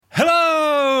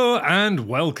and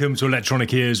welcome to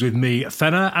Electronic Ears with me,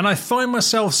 Fenner, and I find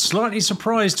myself slightly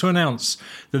surprised to announce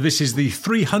that this is the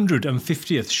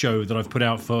 350th show that I've put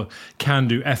out for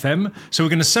Can-Do FM, so we're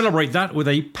going to celebrate that with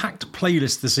a packed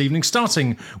playlist this evening,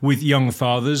 starting with Young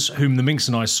Fathers, whom the Minx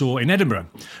and I saw in Edinburgh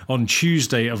on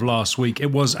Tuesday of last week.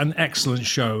 It was an excellent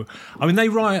show. I mean, they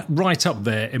right up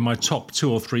there in my top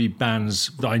 2 or 3 bands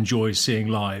that I enjoy seeing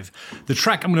live. The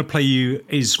track I'm going to play you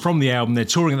is from the album they're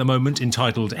touring at the moment,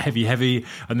 entitled Heavy Heavy,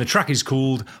 and the track is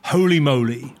called Holy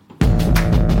Moly.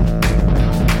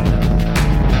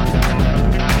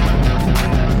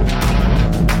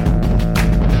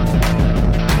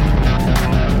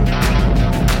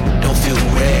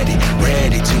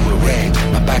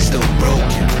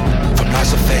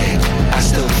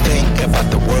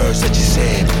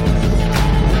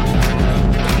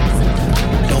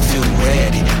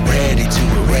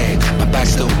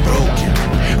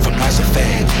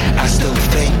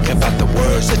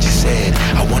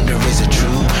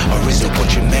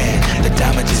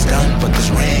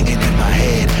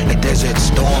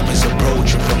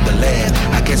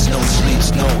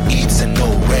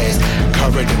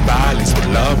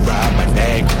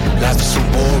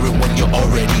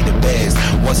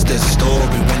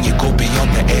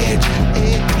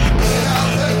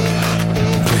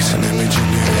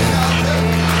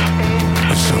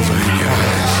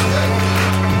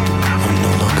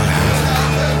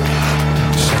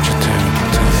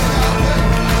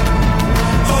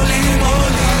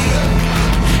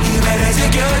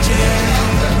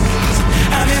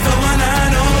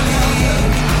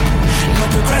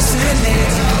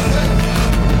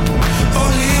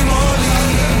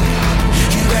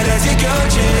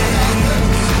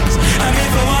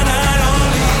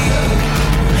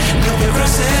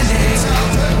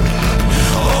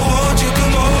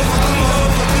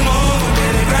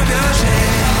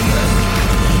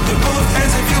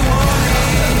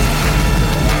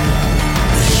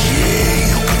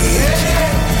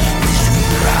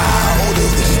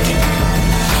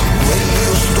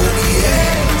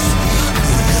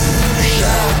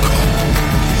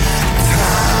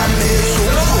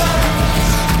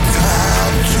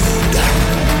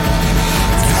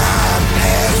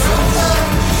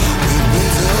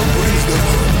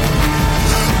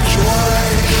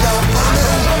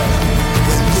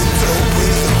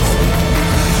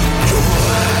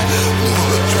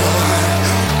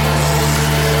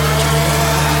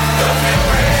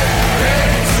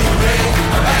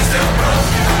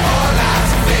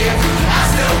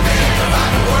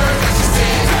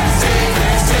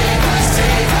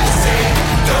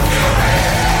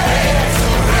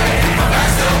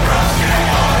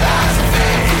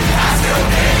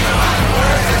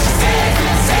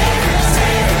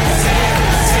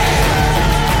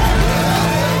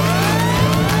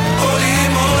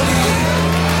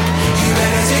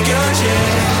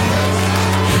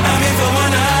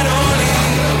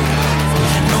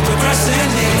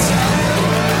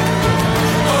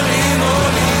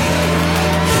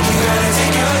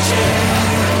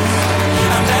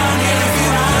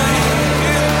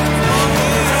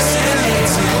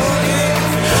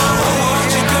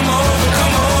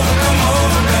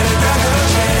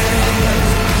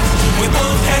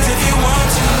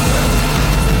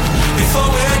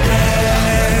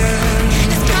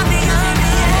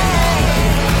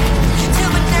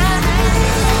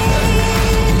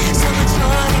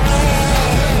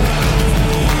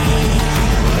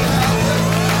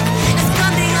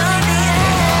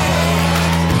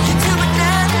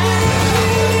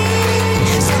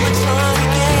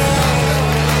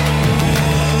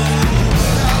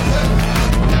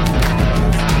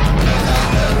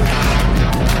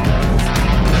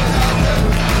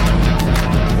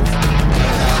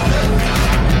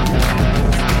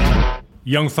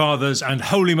 Young Fathers and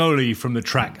Holy Moly from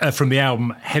the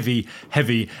album Heavy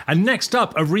Heavy. And next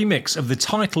up, a remix of the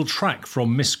title track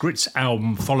from Miss Grit's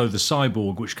album Follow the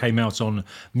Cyborg, which came out on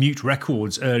Mute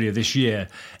Records earlier this year.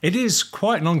 It is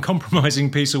quite an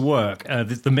uncompromising piece of work,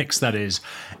 the mix that is.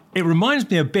 It reminds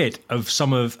me a bit of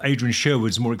some of Adrian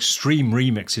Sherwood's more extreme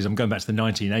remixes. I'm going back to the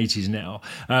 1980s now.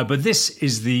 But this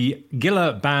is the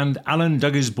Gilla band Alan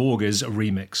Douglas Borger's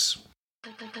remix.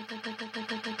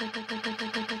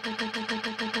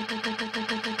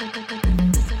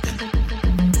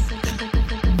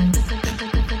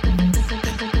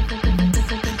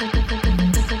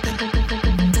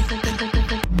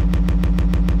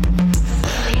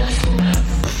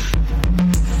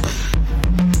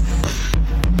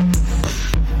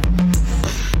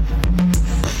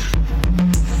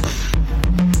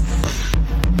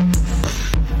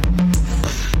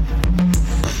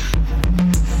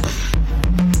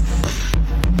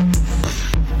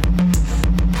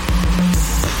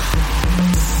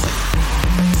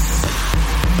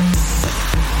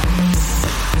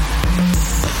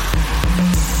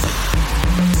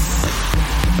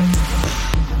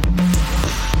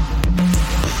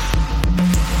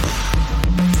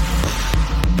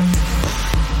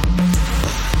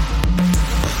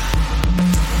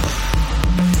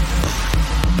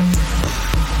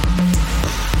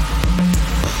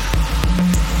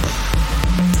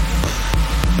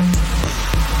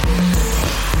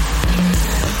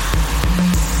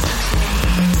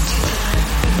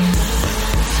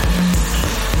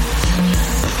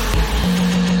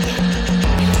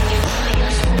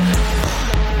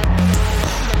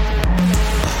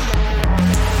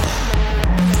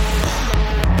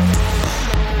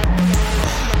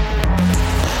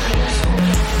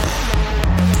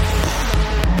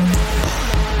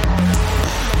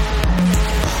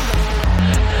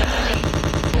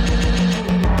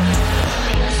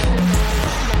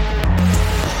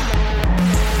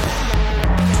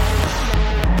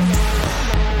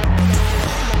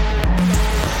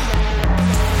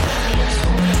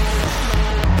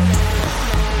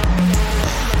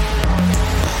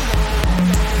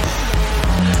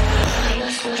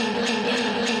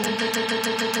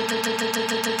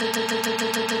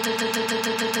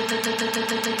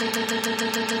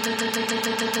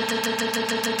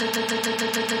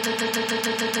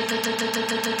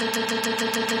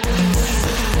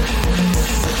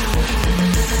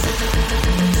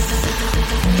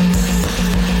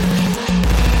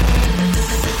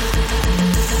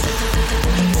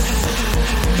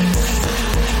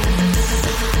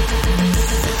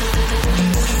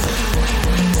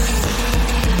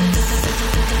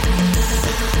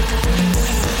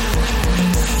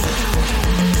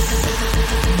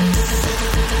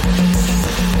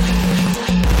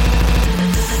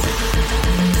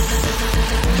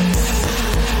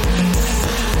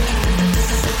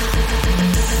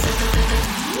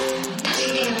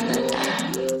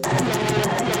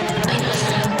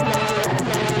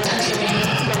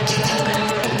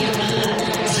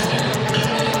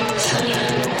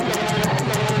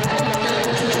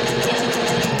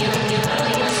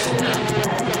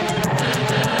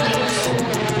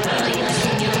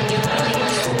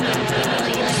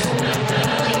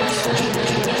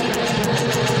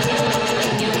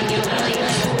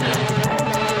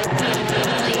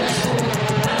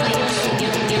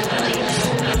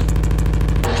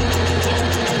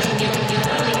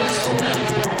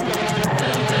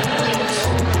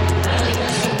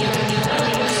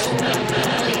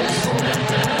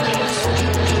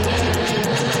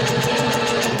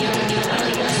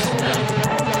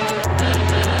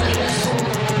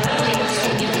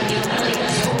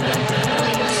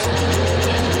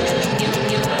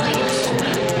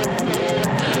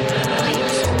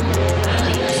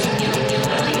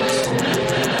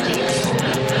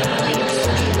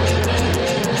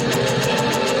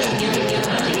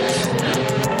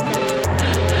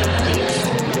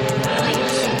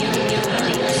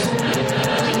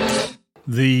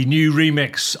 the new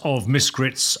remix of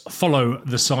Miscrit's Follow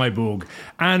the Cyborg.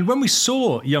 And when we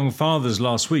saw Young Fathers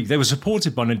last week, they were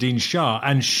supported by Nadine Shah,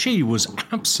 and she was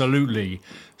absolutely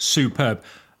superb.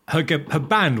 Her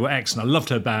band were excellent. I loved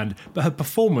her band, but her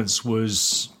performance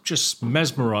was just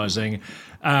mesmerising.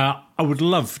 I would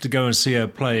love to go and see her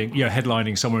playing,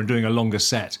 headlining somewhere and doing a longer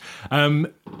set.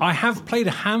 I have played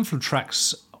a handful of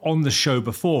tracks on the show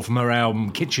before from her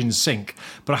album Kitchen Sink,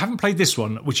 but I haven't played this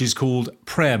one, which is called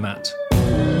Prayer Mat.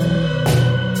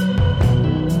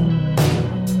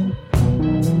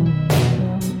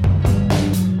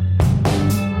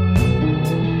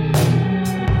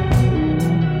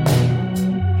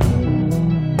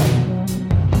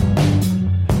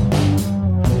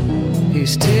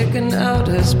 He's taken out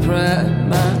his prayer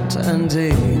mat and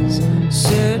he's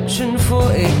searching for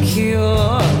a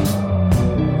cure,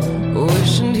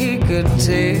 wishing he could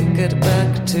take it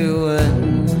back to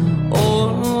when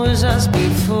all was as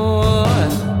before.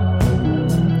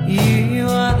 You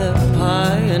are the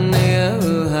pioneer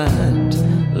who had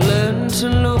learned to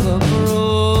love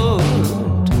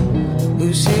abroad,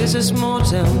 who sees a small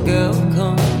town girl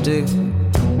can't do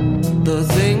the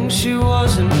things she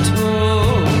wasn't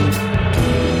told.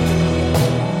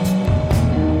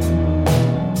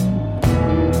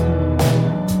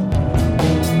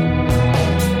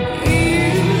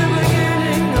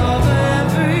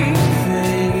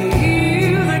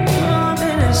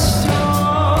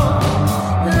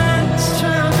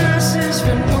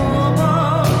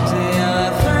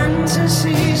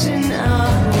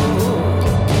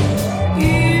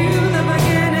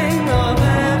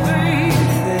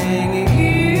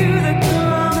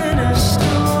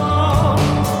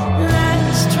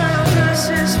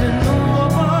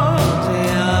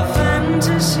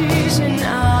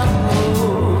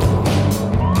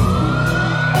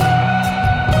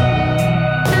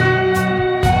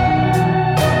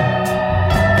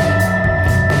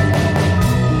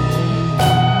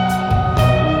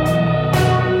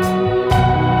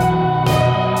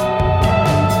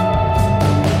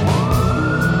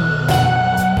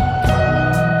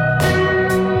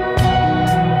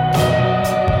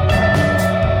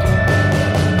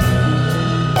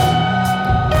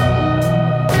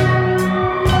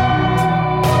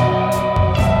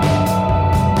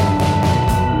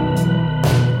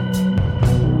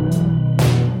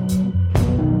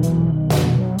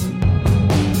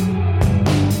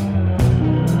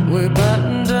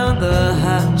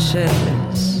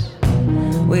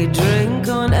 We drink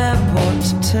on airport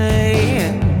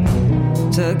tea,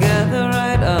 together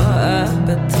write our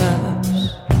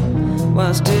epitaphs,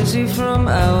 whilst dizzy from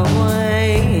our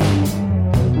wine.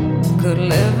 Could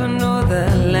live another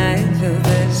life if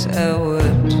this I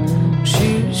would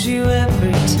choose you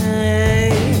every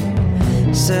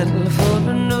time. Settle for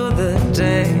another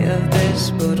day of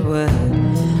this, but we're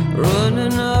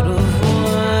running out of wine.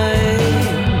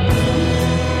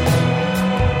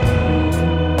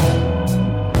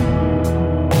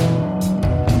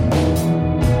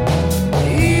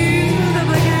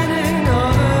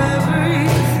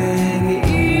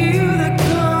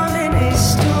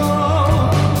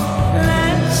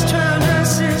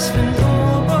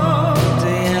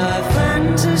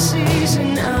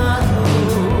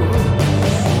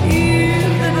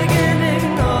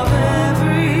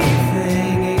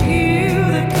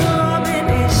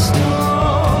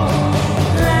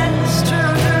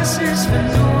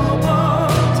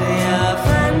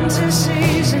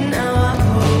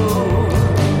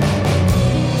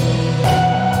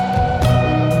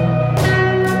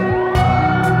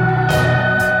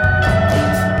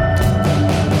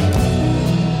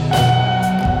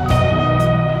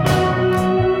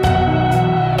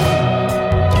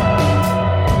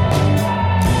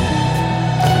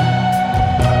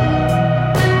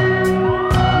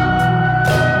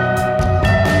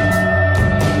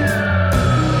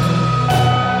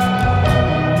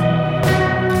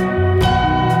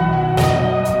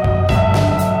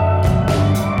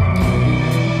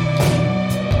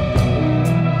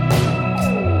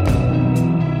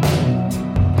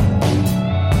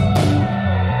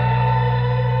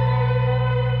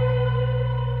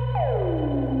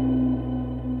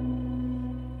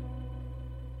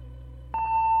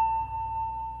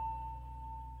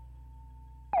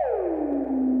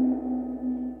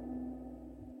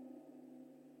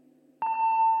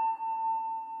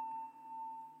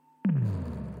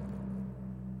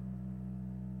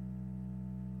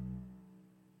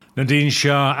 Nadine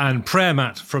Shah and Prayer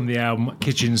Mat from the album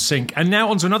Kitchen Sink. And now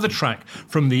onto another track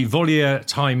from the Voliere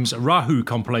Times Rahu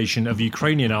compilation of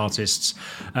Ukrainian artists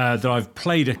that I've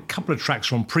played a couple of tracks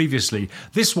from previously.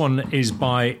 This one is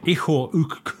by Ihor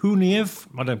Ukuniev.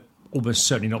 almost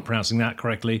certainly not pronouncing that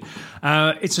correctly.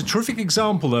 It's a terrific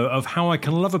example, though, of how I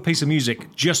can love a piece of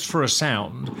music just for a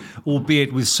sound,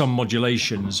 albeit with some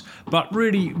modulations, but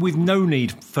really with no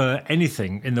need for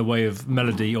anything in the way of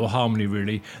melody or harmony,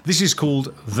 really. This is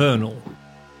called Vernal.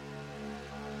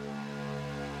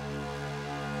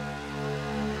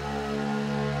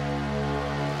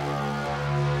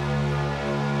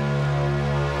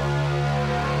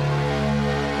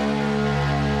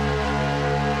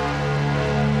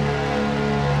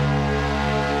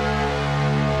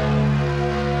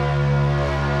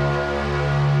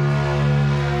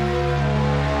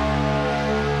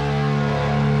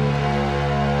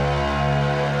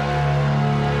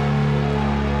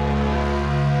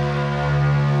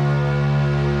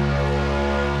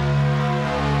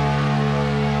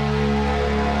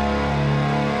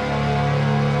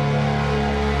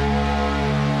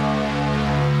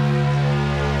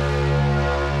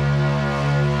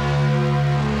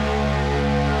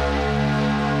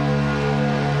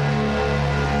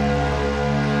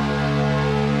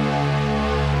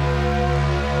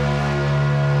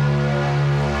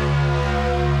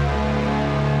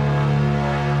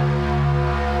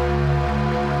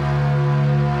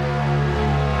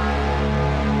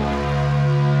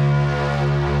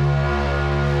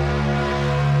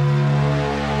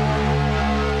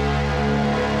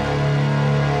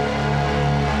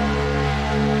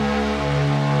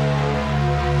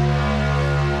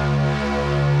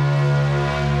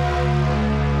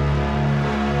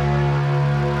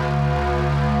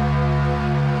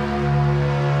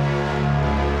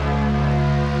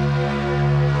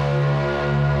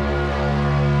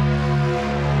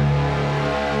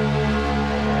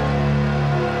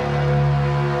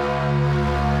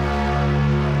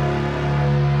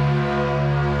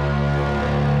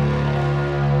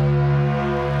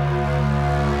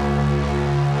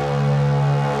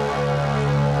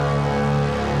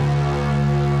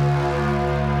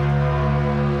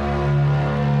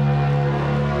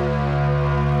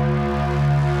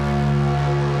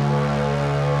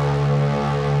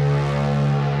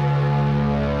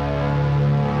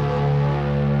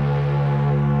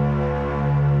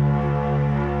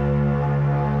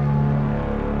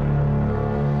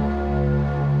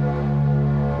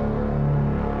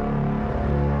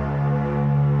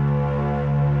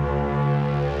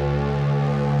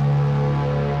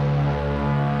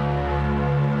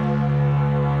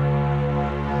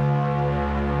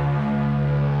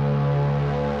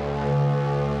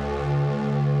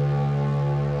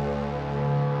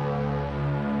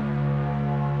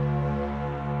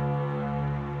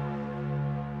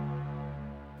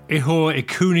 Ihor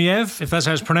Ikuniev, if that's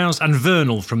how it's pronounced, and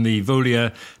Vernal from the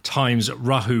Volia Times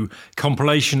Rahu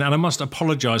compilation. And I must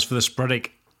apologise for the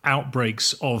sporadic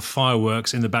outbreaks of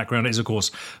fireworks in the background. It is, of course,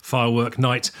 firework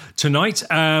night tonight,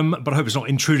 but I hope it's not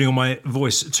intruding on my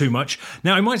voice too much.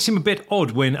 Now, it might seem a bit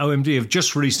odd when OMD have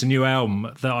just released a new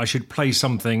album that I should play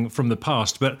something from the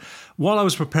past, but while I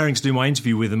was preparing to do my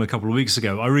interview with them a couple of weeks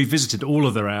ago, I revisited all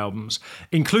of their albums,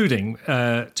 including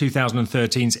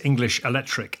 2013's English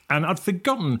Electric, and I'd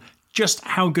forgotten just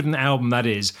how good an album that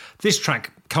is. This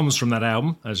track comes from that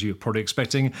album, as you're probably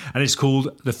expecting, and it's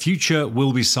called The Future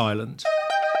Will Be Silent.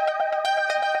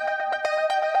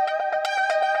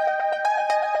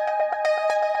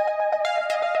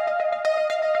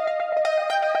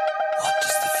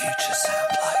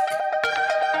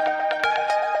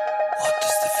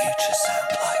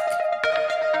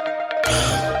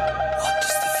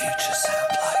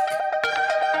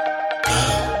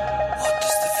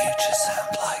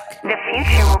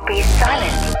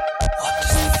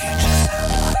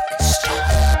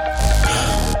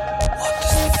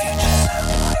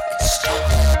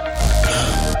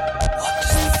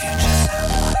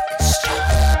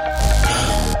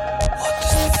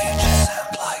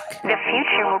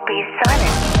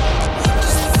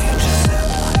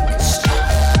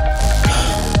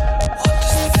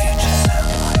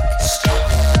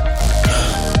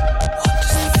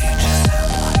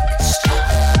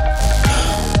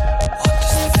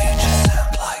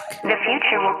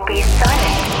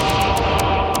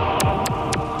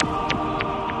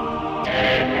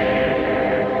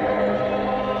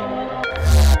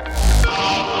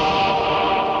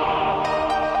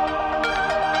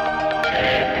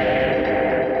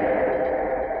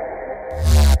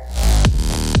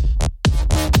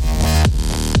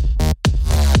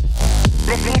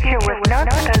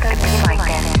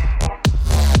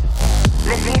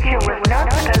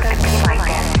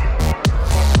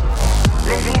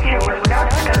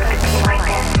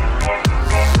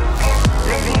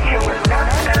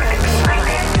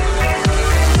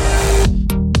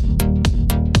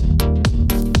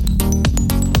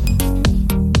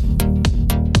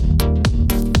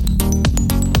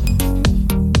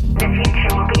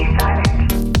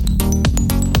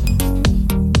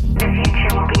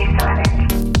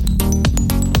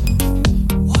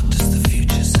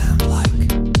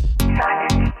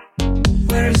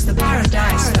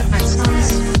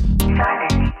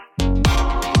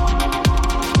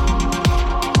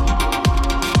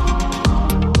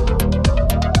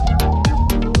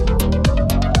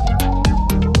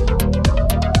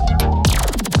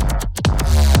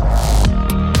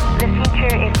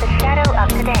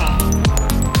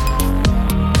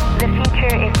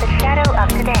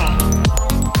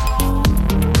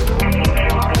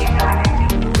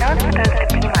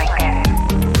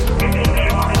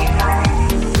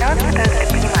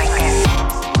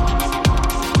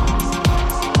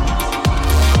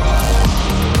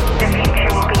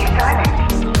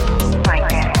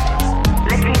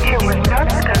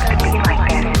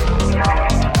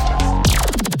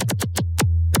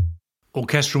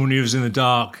 Orchestral Manoeuvres in the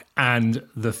Dark and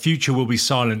The Future Will Be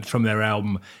Silent from their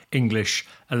album English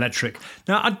Electric.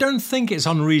 Now, I don't think it's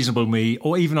unreasonable of me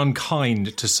or even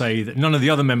unkind to say that none of the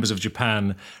other members of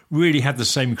Japan really had the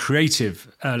same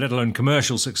creative, let alone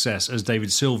commercial success as David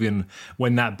Sylvian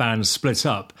when that band split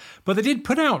up. But they did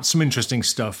put out some interesting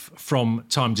stuff from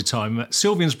time to time.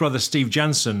 Sylvian's brother Steve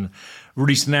Jansen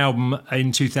released an album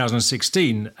in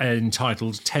 2016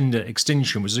 entitled Tender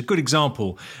Extinction, which is a good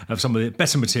example of some of the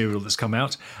better material that's come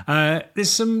out. There's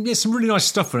some really nice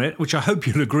stuff on it, which I hope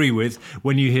you'll agree with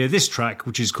when you hear this track,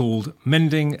 which is called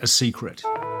Mending a Secret.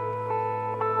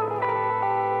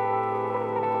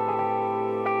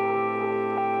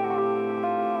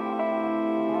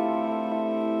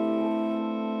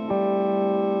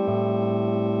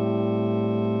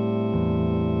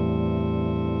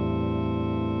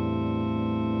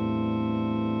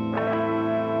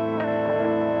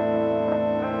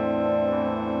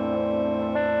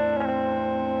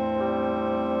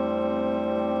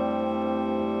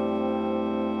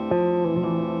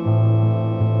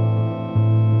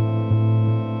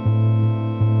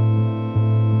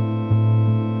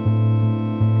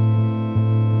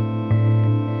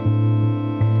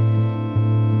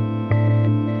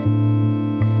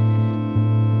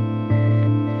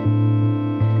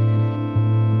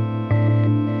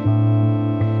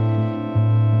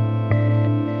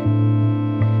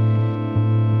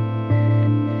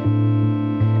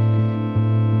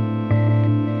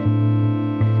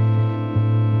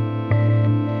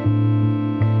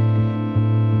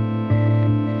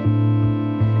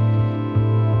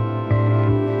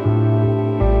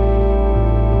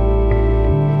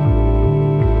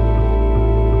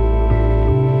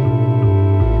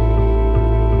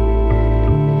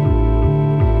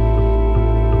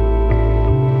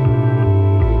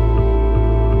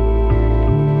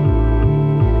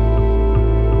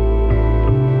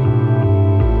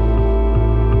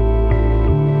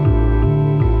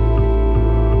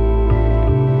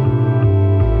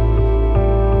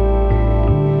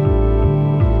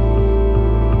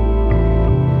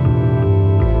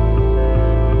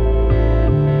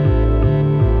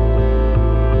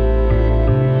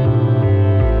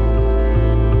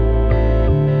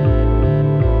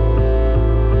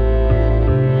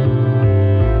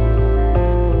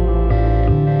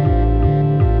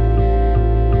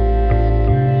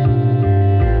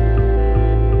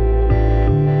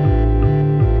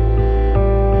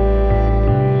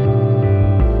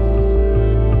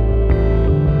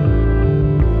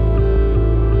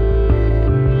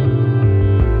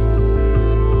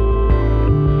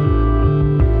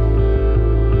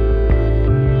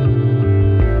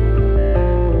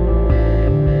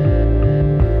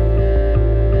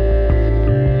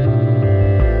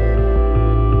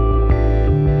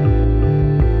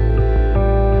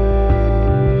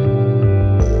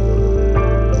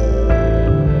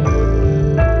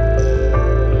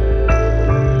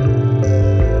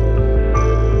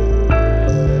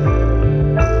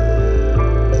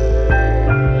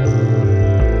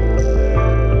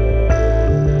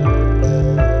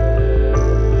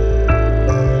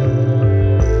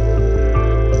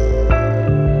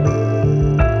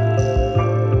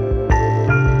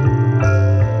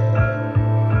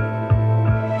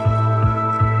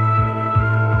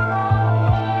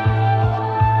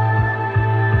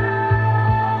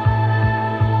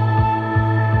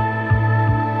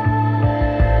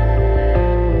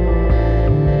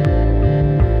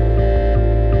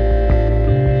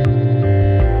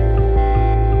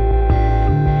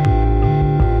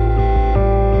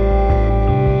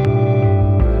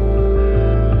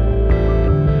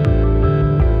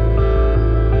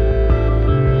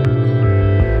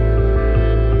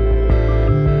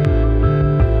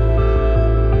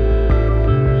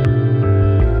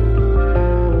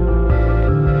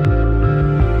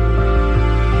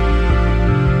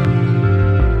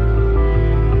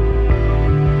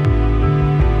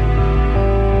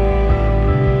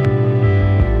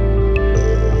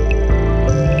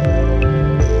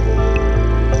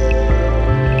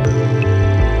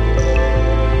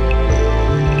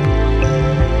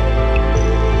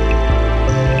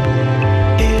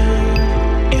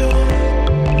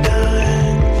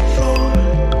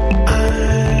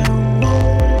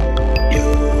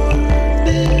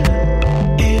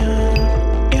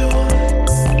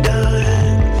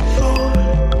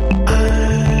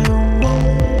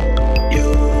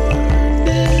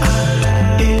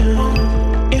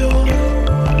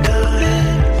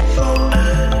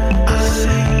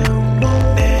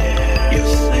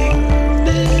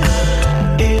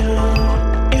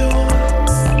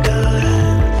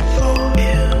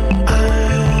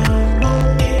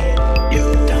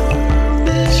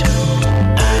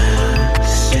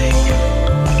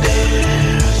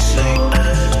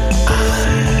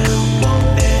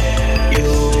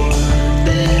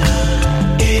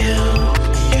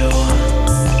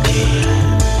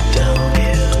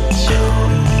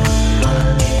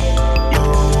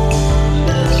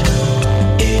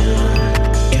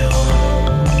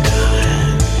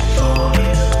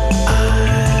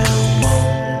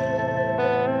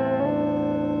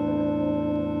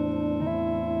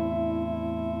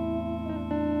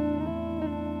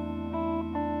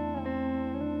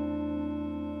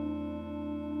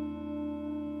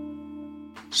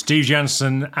 Steve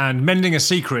Jansen and Mending a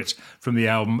Secret from the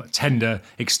album Tender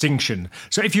Extinction.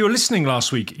 So if you were listening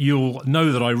last week, you'll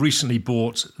know that I recently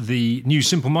bought the new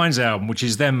Simple Minds album, which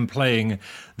is them playing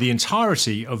the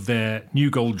entirety of their New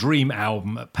Gold Dream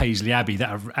album at Paisley Abbey.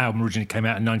 That album originally came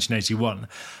out in 1981.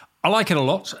 I like it a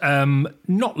lot,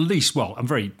 not least, well, I'm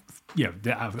very, I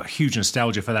have a huge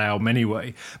nostalgia for that album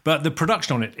anyway, but the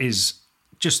production on it is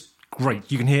just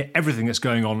great. You can hear everything that's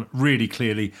going on really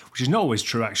clearly, which is not always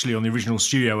true, actually, on the original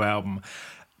studio album.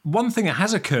 One thing that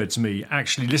has occurred to me,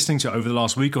 actually, listening to it over the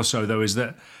last week or so, though, is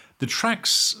that the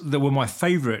tracks that were my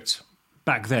favourite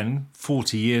back then,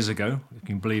 40 years ago, if you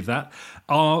can believe that,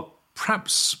 are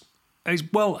perhaps,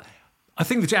 well, I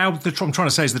think what I'm trying to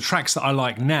say is the tracks that I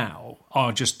like now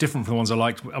are just different from the ones I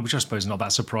liked, which I suppose is not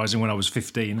that surprising when I was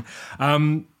 15.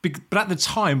 But at the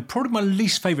time, probably my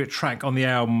least favourite track on the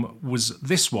album was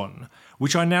this one,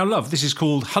 which I now love. This is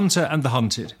called Hunter and the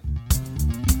Hunted.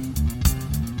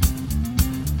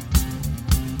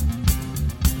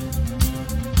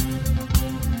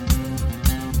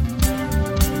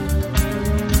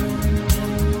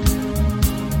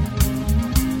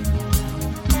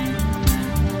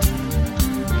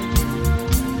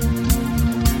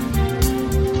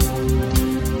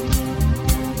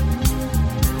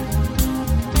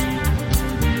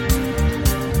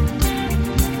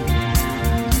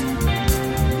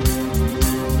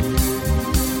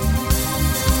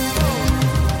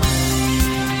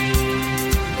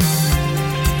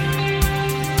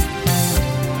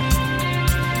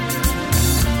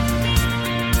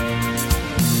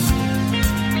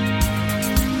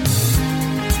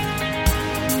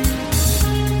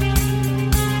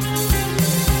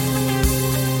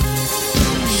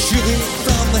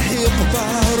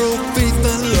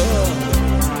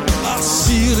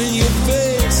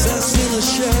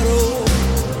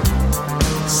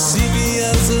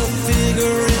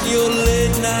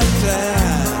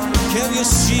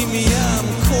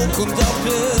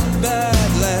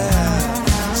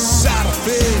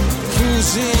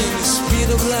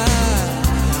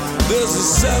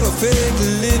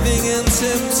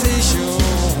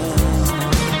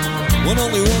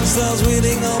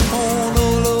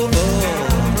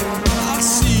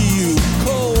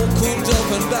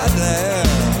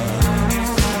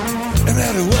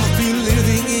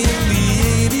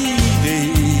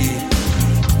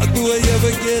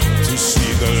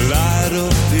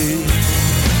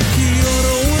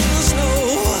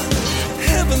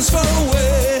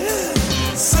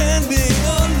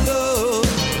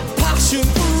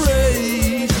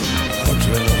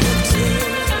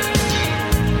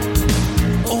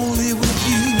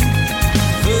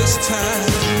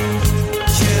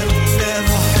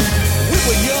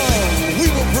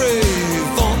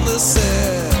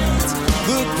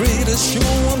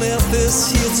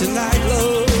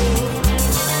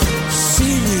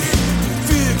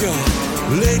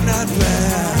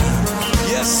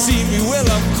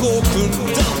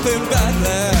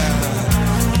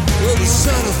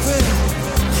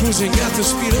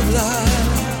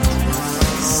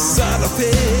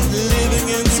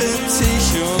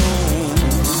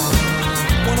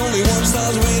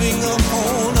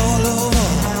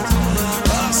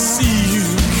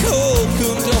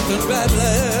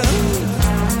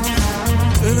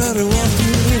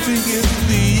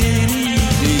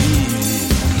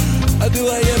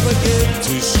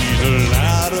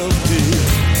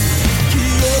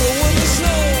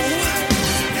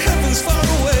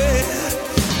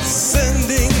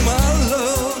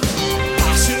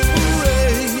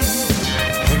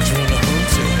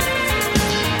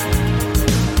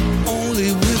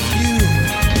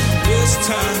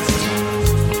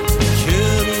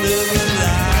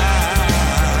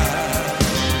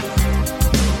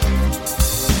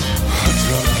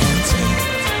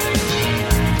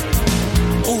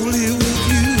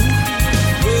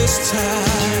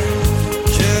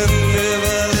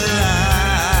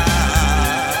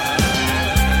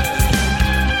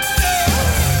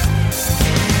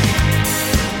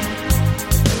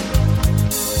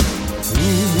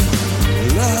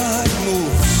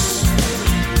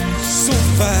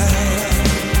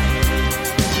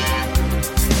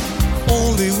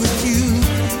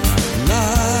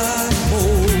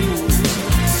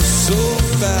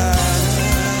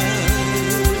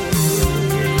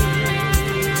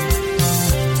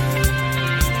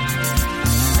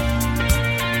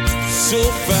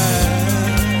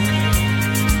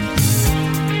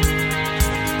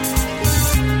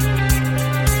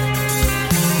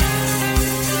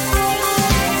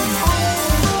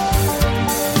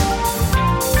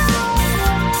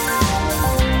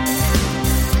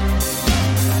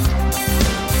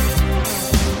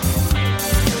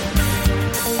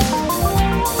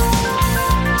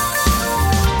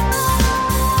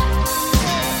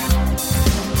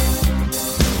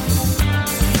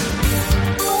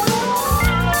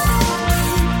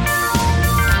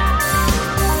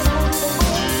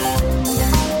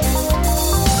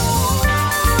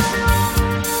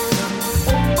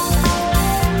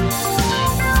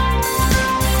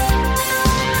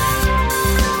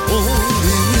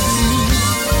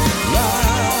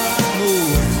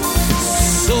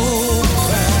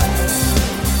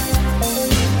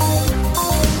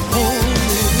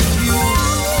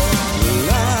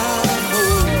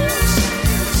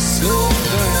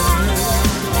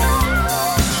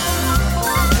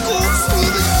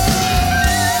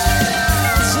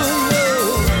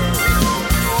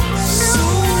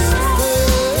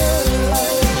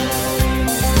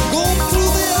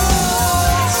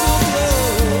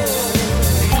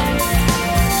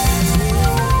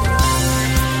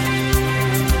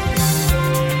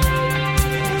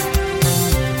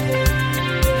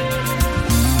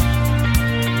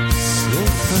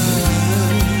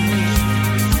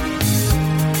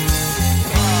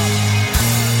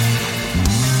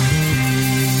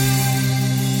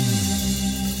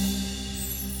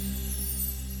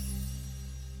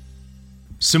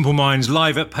 Simple Minds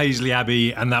live at Paisley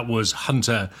Abbey, and that was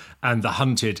Hunter and the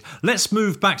Hunted. Let's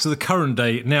move back to the current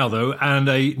day now, though, and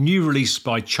a new release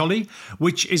by Cholly,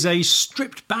 which is a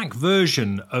stripped-back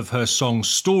version of her song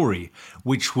Story,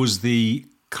 which was the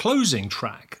closing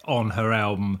track on her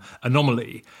album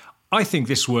Anomaly. I think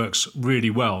this works really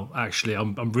well, actually.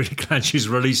 I'm really glad she's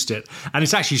released it. And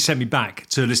it's actually sent me back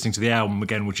to listening to the album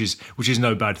again, which is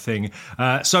no bad thing.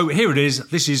 So here it is.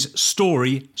 This is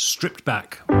Story stripped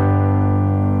back.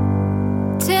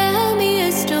 Tell me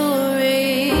a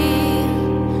story.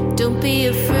 Don't be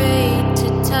afraid to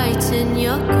tighten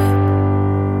your grip.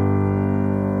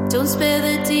 Don't spare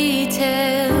the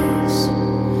details.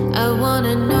 I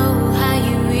wanna know how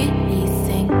you really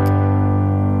think.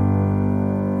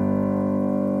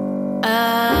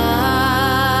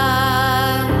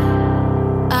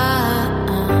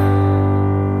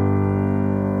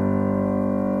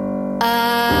 I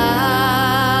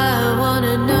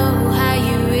wanna know how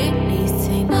you really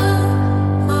think.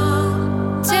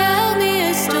 Tell me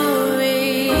a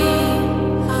story.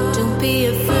 Don't be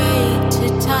afraid to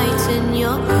tighten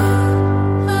your grip.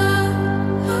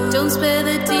 Don't spare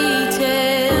the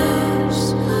details.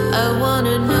 I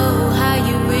wanna know how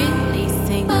you really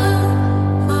think.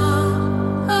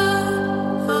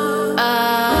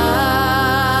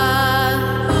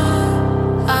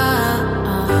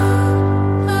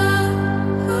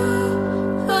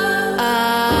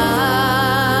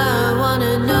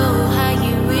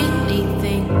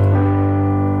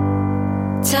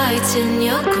 Tighten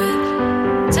your grip,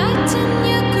 tighten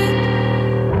your grip.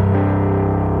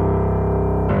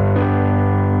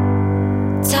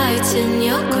 Tighten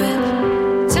your grip,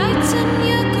 tighten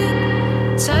your grip,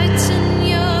 tighten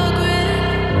your grip.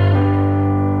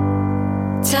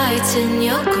 Tighten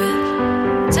your grip,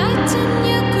 tighten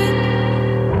your grip.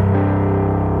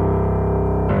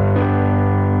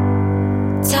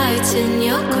 Tighten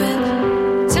your grip,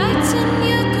 tighten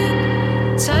your grip,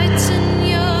 tighten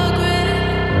your grip.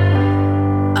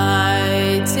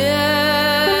 I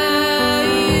dare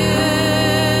you.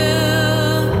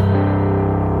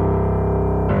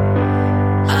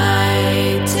 I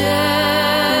dare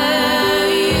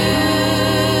you.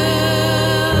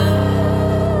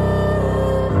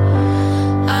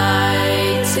 I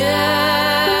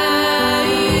dare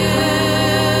you.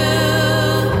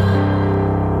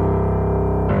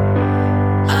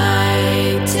 I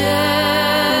dare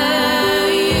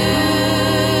you.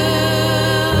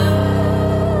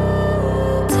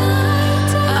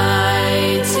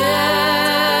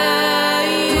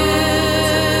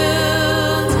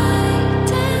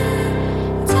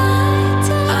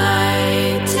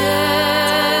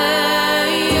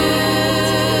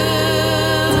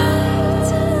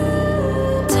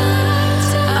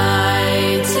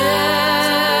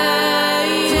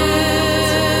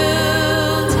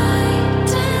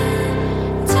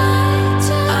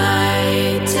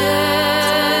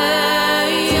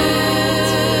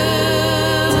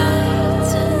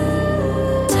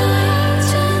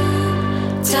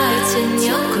 Tighten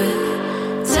your grip,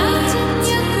 tighten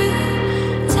your grip,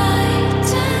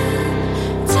 tighten,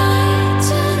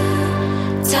 tighten,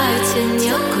 tighten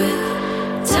your grip,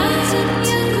 tighten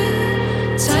your grip,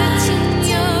 tighten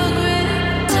your grip,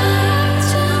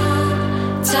 tighten,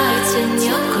 tighten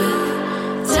your grip,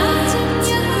 tighten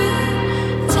your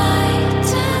grip,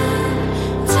 tighten,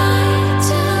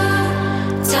 tighten,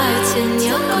 tighten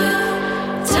your grip,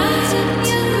 tighten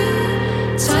your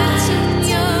grip, tighten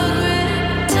your grip.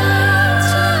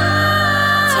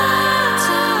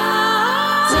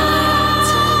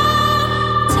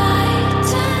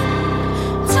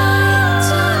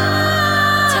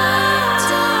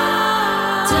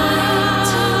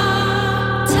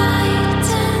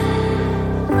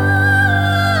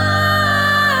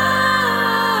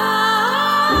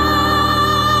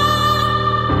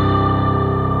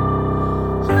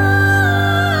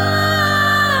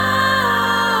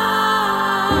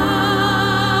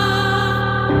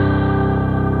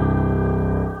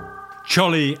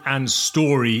 Cholly and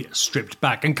Story stripped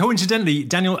back. And coincidentally,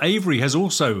 Daniel Avery has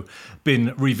also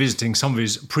been revisiting some of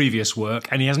his previous work,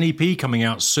 and he has an EP coming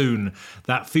out soon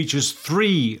that features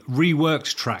 3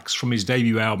 reworked tracks from his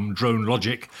debut album, Drone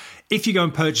Logic. If you go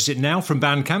and purchase it now from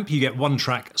Bandcamp, you get 1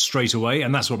 track straight away,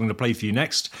 and that's what I'm going to play for you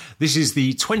next. This is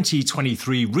the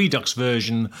 2023 Redux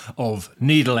version of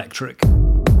Need Electric.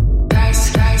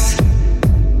 Nice, nice.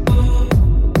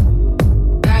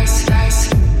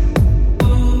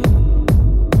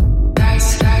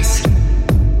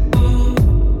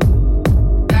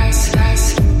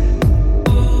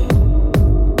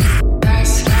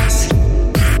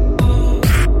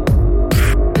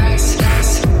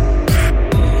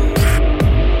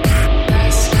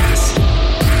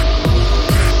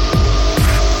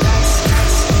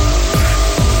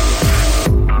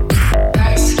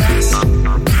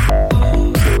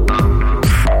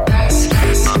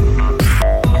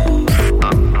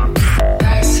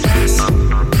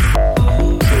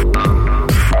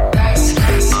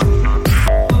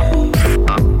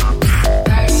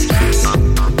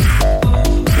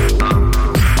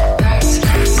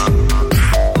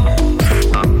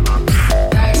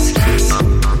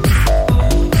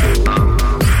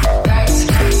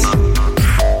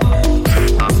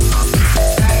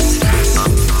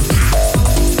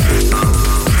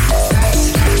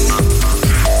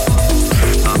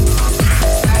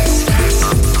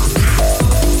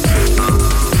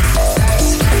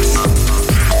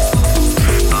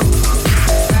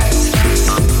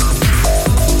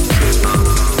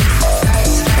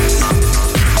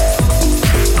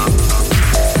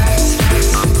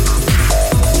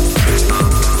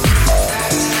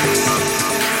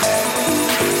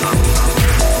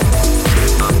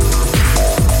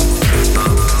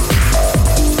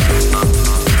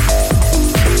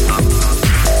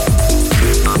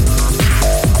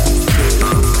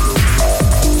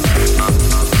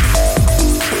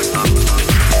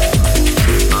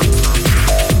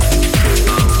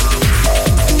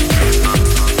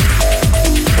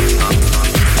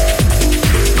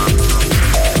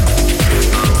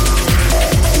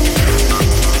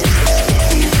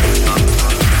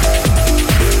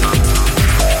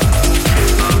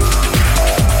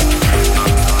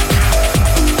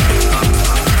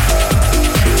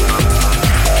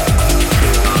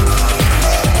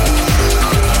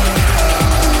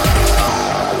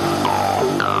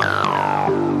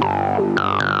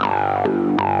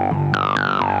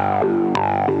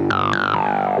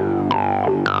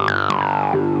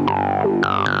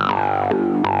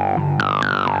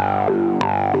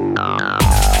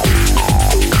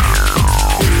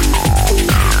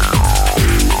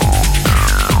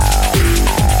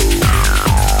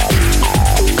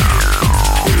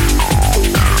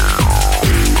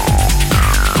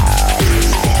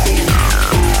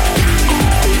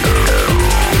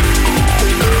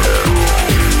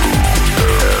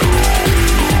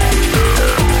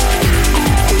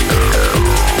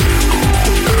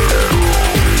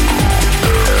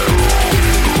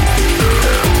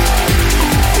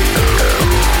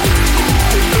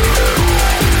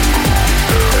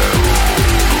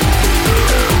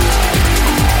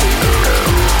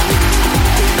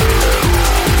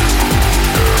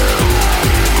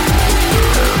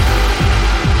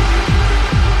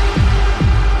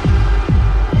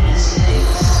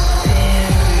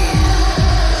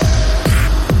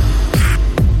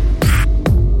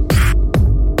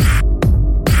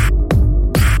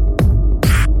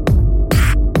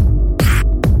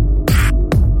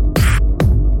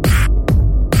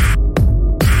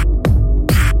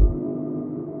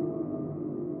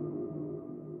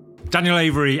 Daniel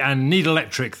Avery and Need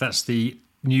Electric, that's the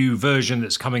new version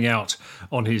that's coming out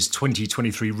on his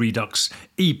 2023 Redux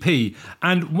EP.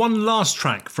 And one last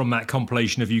track from that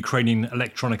compilation of Ukrainian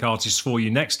electronic artists for you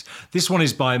next. This one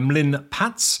is by Mlyn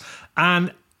Pats,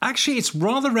 and actually it's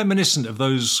rather reminiscent of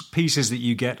those pieces that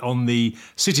you get on the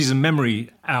Cities and Memory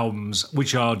albums,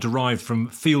 which are derived from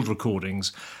field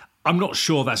recordings. I'm not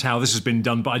sure that's how this has been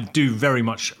done, but I do very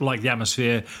much like the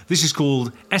atmosphere. This is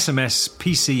called SMS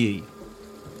PCE.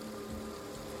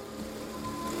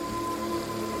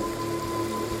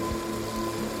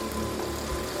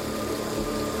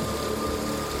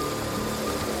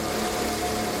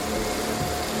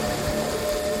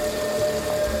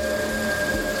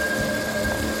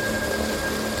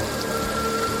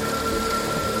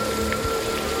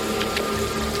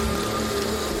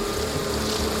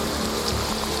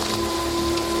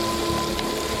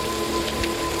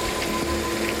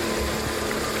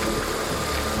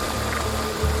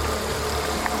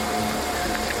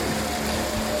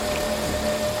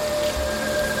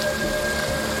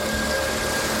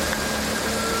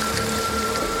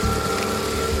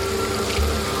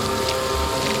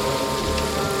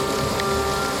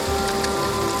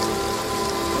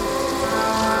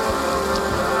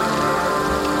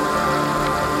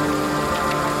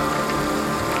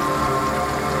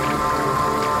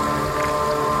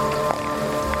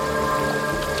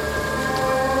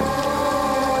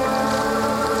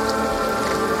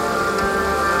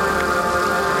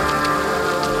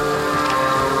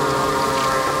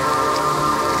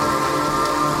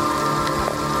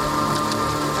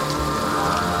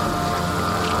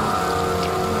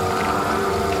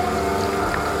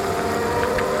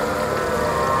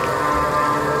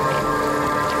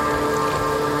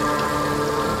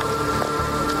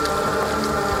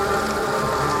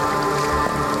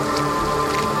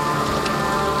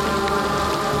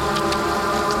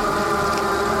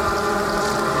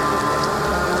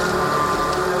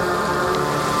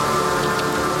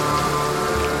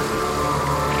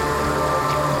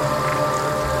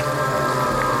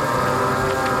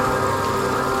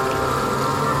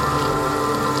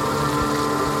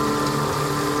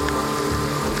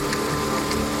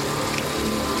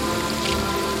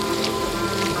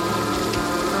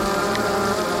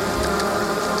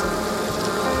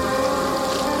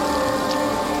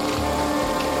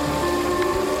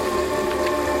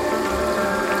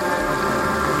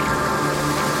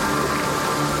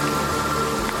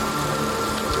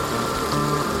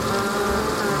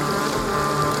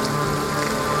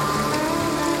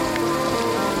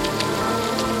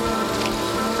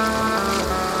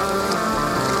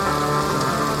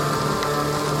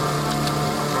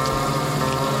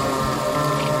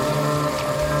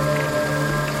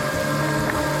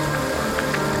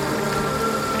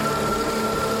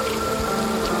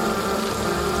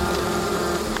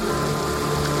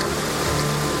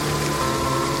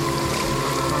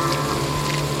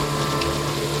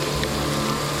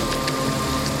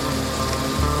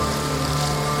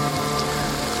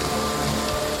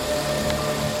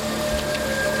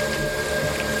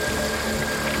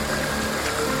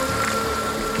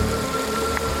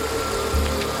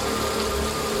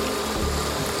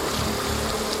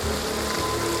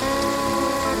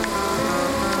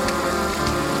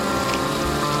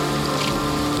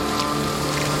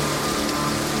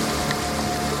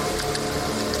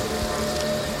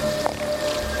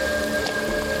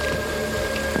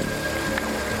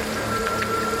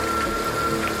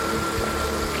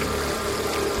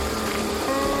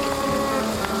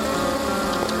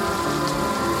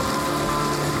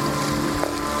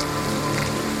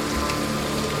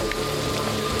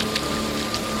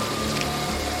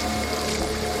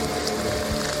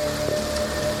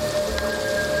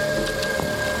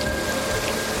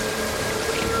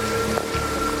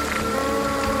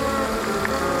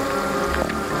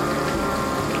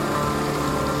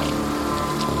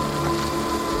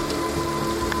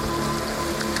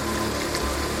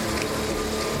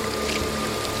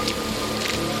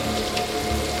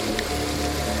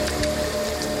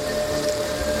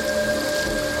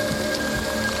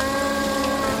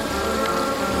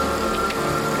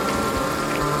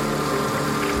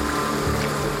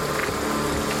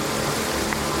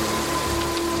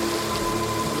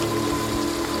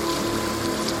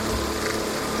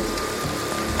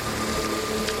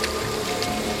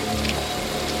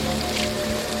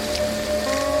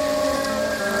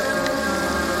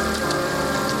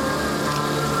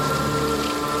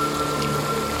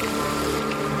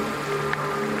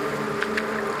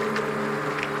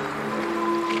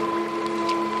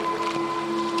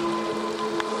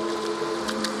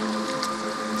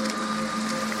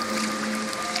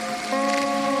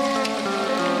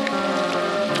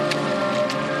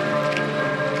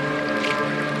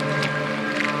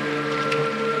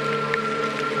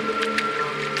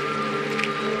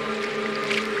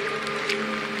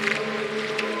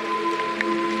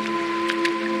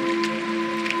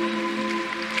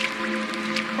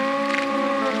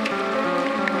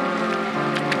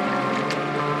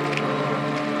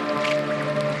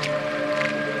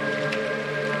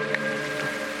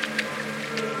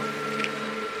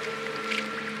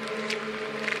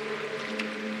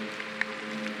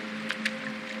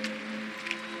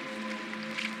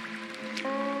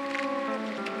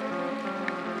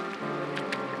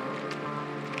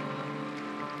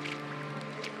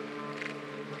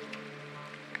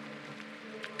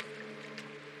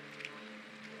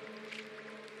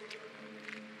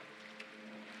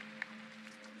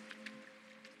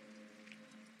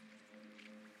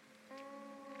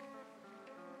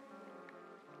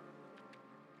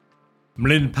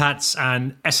 Mlin-Pats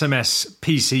and SMS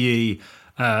PCE,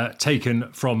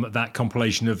 taken from that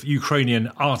compilation of Ukrainian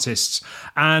artists.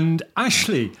 And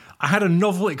actually, I had a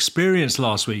novel experience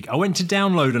last week. I went to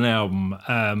download an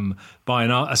album by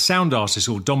a sound artist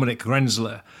called Dominik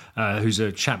Grenzler, who's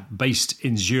a chap based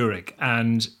in Zurich,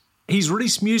 and he's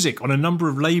released music on a number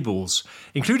of labels,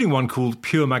 including one called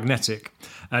Pure Magnetic,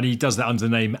 and he does that under the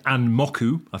name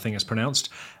Anmoku, I think it's pronounced.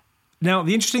 Now,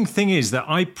 the interesting thing is that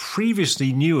I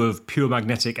previously knew of Pure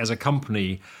Magnetic as a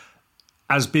company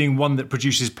as being one that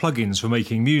produces plugins for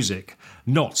making music,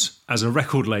 not as a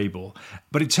record label.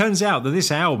 But it turns out that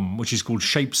this album, which is called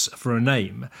Shapes for a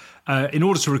Name, in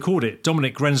order to record it,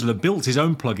 Dominik Grenzler built his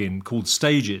own plugin called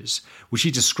Stages, which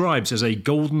he describes as a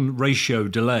golden ratio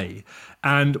delay.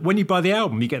 And when you buy the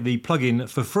album, you get the plugin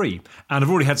for free. And I've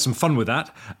already had some fun with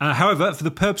that. However, for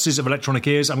the purposes of Electronic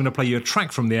Ears, I'm going to play you a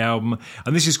track from the album,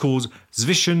 and this is called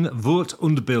Zwischen Wort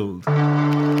und Bild.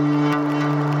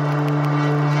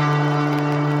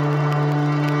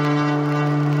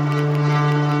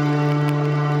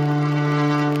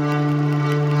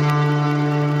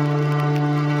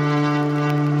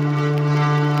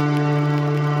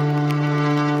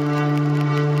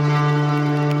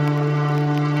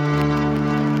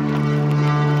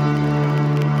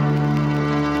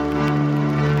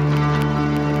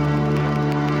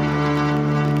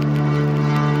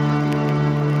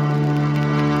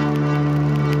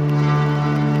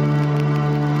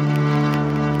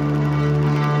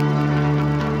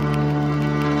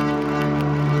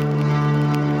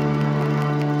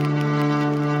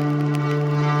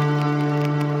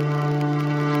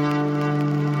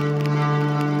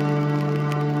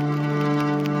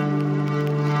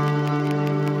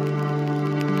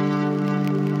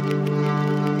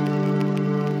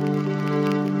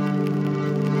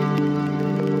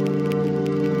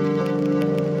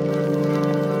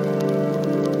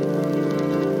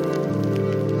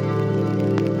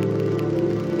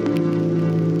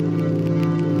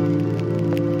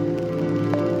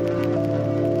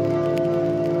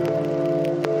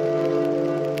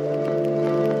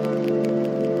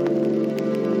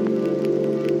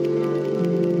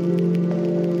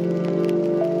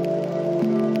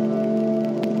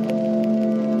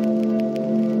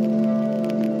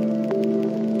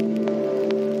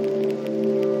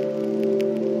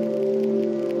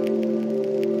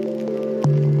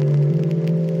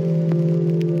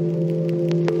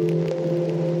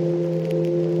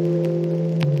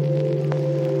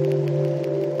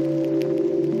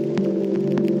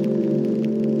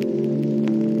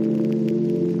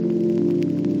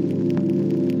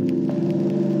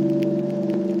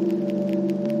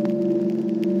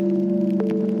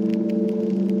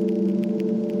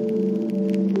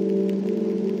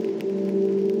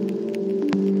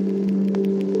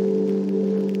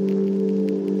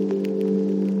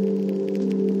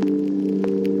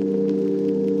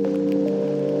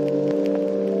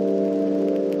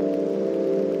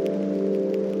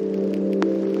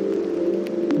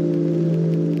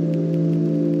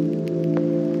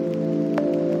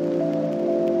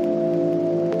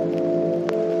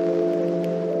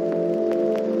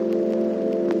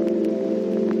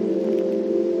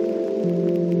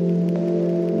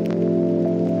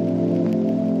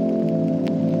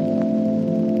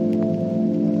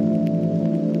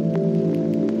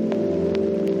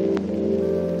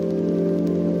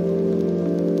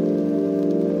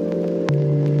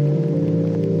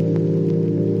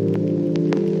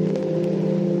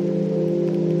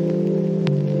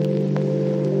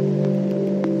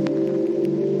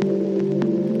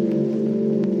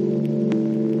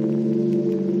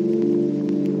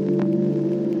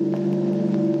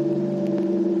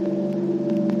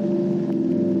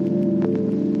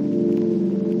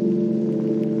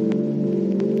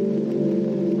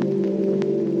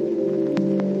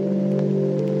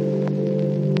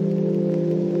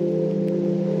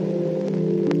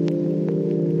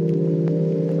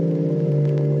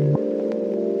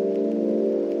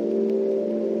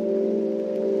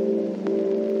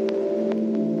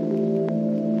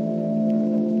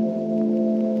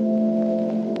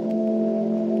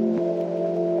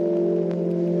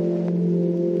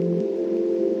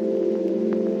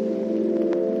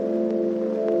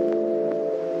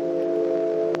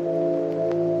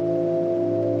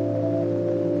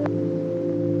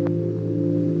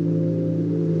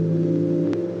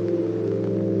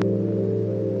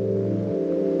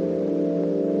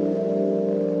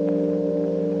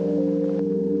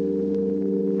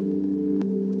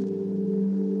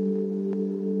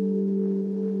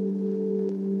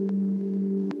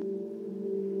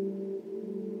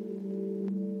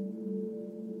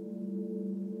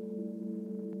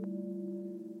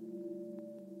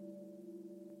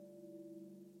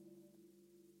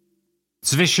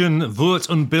 Zwischen Wort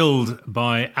und Bild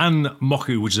by Anne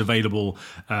Moku, which is available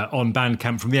on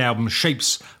Bandcamp from the album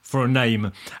Shapes for a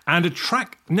Name. And a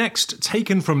track next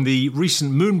taken from the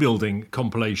recent Moonbuilding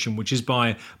compilation, which is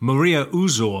by Maria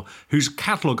Uzor, whose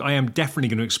catalogue I am definitely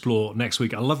going to explore next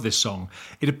week. I love this song.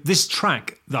 This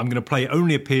track that I'm going to play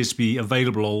only appears to be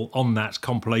available on that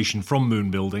compilation from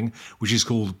Moonbuilding, which is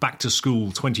called Back to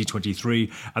School 2023,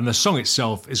 and the song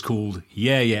itself is called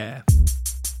Yeah Yeah.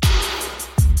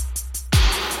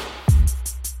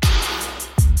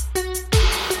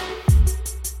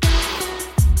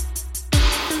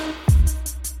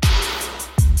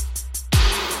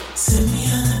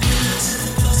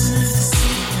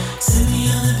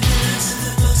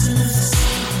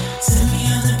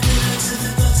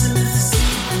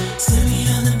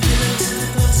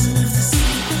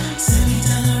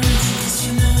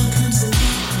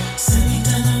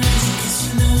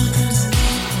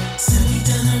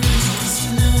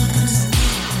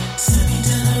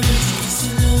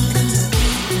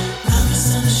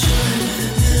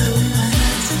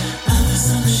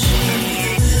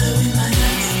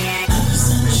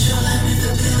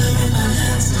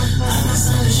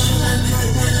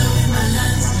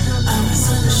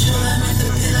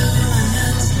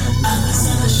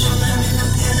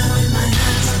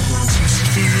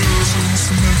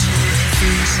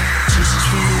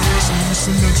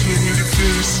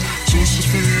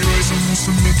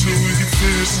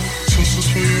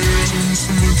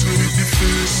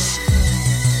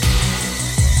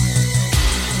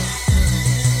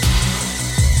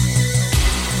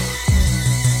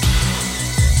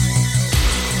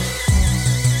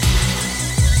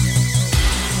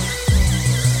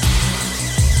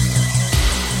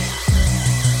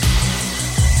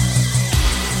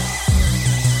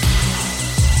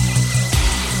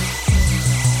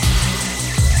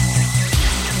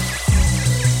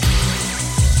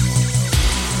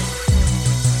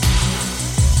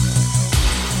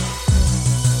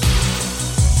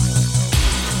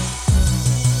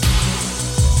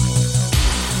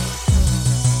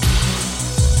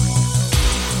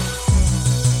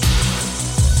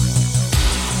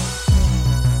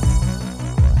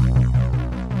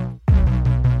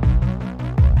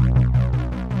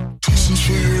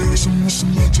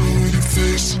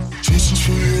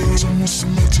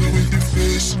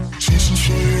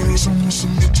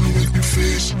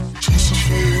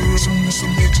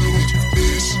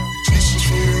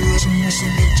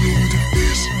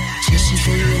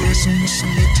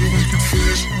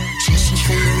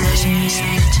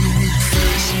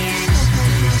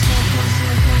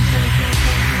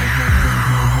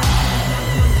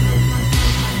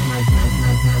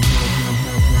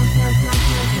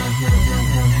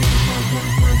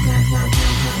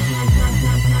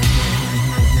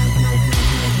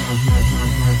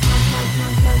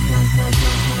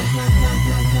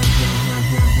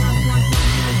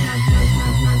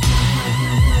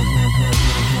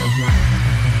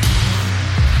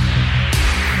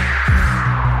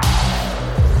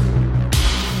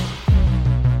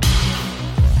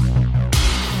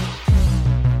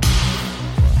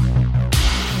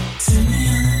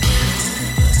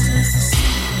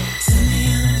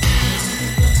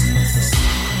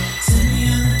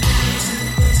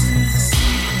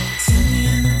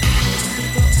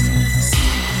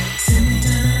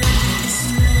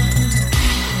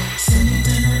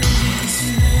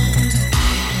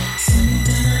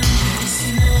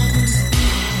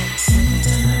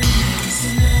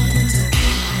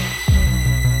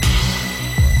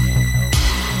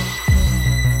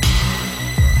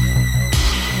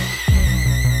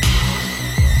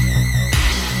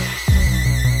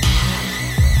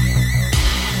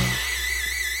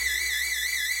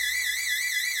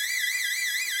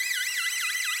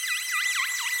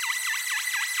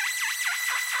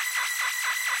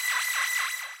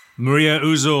 Maria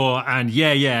Uzor and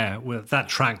Yeah Yeah, with that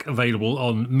track available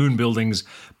on Moonbuilding's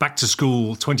Back to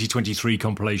School 2023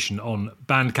 compilation on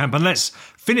Bandcamp. And let's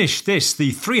finish this,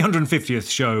 the 350th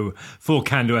show for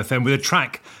Candu FM, with a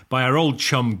track by our old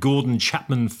chum Gordon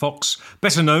Chapman Fox,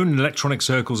 better known in electronic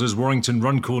circles as Warrington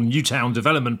Runcorn Newtown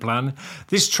Development Plan.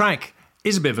 This track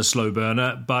is a bit of a slow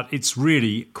burner, but it's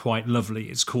really quite lovely.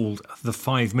 It's called The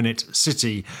 5 Minute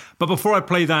City. But before I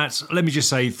play that, let me just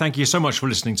say thank you so much for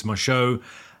listening to my show.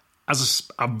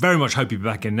 I very much hope you'll be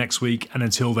back in next week. And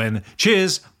until then,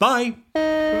 cheers. Bye.